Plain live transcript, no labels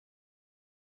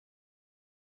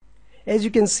As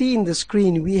you can see in the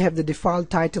screen, we have the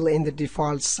default title and the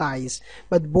default size,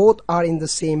 but both are in the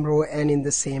same row and in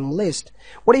the same list.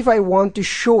 What if I want to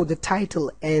show the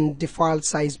title and default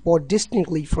size both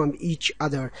distinctly from each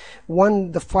other?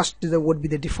 The first would be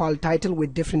the default title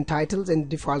with different titles and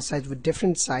default size with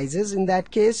different sizes in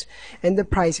that case, and the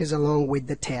prices along with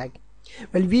the tag.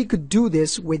 Well, we could do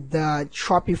this with the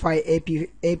Shopify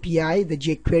API, the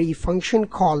jQuery function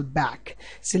CallBack.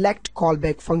 Select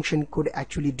callback function could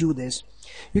actually do this.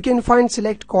 You can find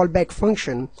select callback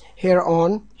function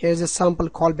here's a sample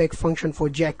callback function for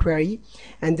jQuery,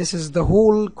 and this is the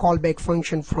whole callback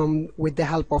function with the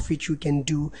help of which you can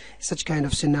do such kind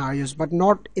of scenarios, but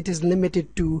not it is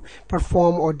limited to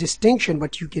perform or distinction,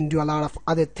 but you can do a lot of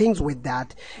other things with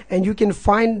that. And you can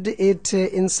find it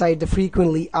inside the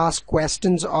frequently asked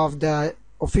questions of the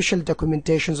official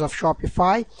documentations of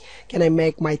Shopify. Can I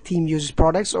make my theme use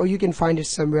products? Or you can find it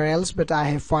somewhere else, but I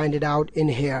have found it out in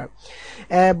here.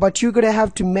 But you're gonna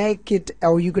have to make it,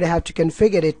 or you're gonna have to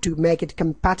configure it to make it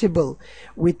compatible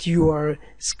with your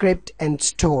script and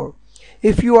store.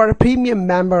 If you are a premium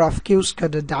member of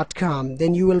QSCUDA.com,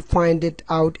 then you will find it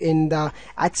out in the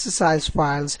exercise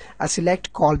files, a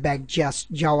select callback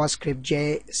just JavaScript.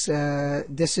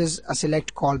 This is a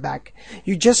select callback.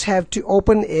 You just have to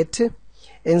open it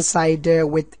inside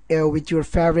with your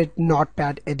favorite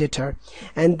notepad editor,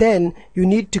 and then you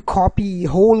need to copy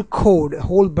whole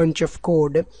bunch of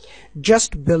code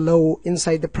just below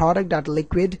inside the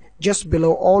product.liquid. Just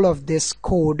below all of this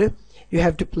code you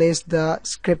have to place the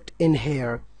script in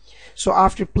here. So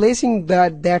after placing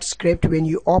that script, when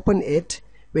you open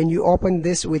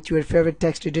this with your favorite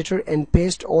text editor and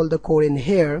paste all the code in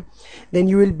here, then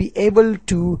you will be able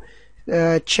to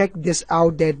check this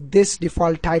out, that this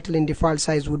default title and default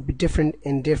size would be different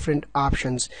in different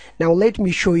options. Now let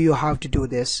me show you how to do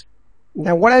this.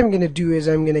 Now what I'm going to do is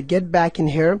I'm going to get back in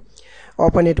here,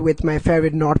 open it with my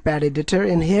favorite notepad editor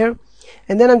in here,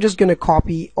 and then I'm just going to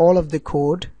copy all of the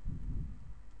code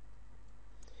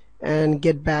and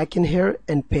get back in here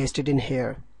and paste it in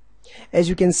here. As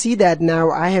you can see that now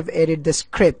I have added the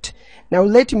script. Now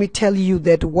let me tell you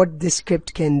that what this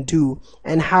script can do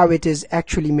and how it is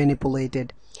actually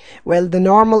manipulated. Well, the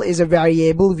normal is a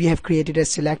variable. We have created a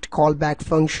select callback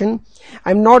function.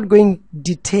 I'm not going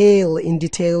in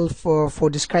detail for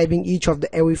describing each of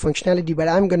every functionality, but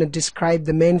I'm going to describe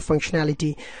the main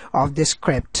functionality of this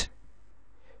script.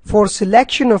 For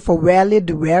selection of a valid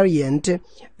variant,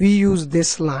 we use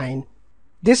this line.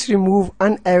 This remove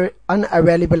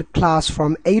unavailable class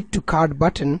from add to cart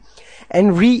button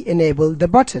and re-enable the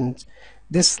buttons,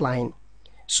 this line.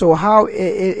 So how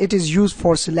it is used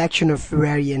for selection of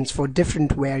variants, for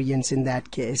different variants in that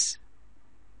case.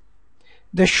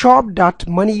 The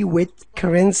shop.money with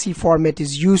currency format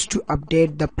is used to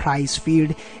update the price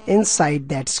field inside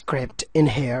that script in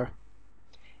here.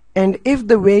 And if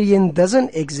the variant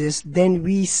doesn't exist, then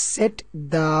we set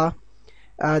the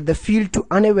field to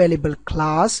unavailable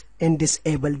class and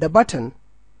disable the button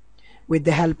with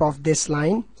the help of this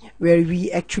line, where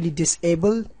we actually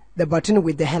disable the button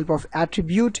with the help of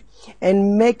attribute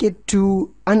and make it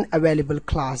to unavailable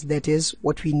class. That is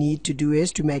what we need to do,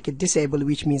 is to make it disabled,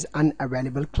 which means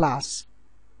unavailable class.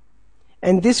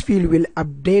 And this field will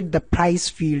update the price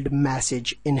field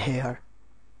message in here.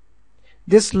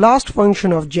 This last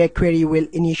function of jQuery will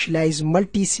initialize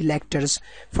multi-selectors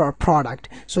for a product,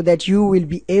 so that you will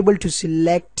be able to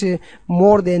select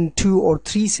more than 2 or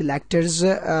 3 selectors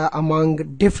among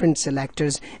different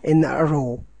selectors in a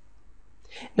row.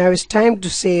 Now it's time to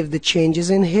save the changes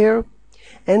in here,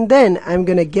 and then I'm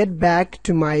gonna get back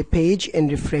to my page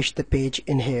and refresh the page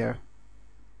in here.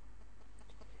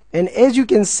 And as you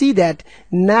can see that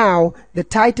now the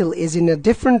title is in a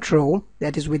different row,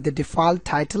 that is with the default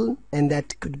title, and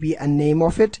that could be a name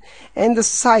of it, and the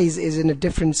size is in a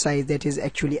different size, that is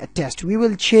actually a test. We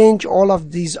will change all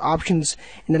of these options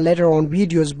in a later on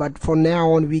videos, but for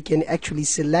now on we can actually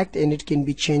select and it can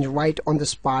be changed right on the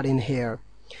spot in here.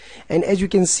 And as you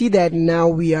can see that now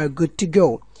we are good to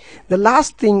go. The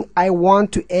last thing I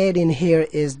want to add in here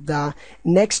is the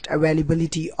next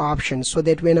availability option, so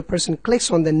that when a person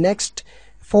clicks on the next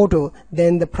photo,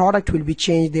 then the product will be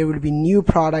changed. There will be new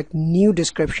product, new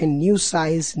description, new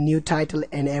size, new title,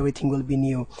 and everything will be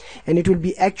new, and it will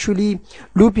be actually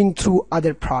looping through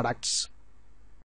other products.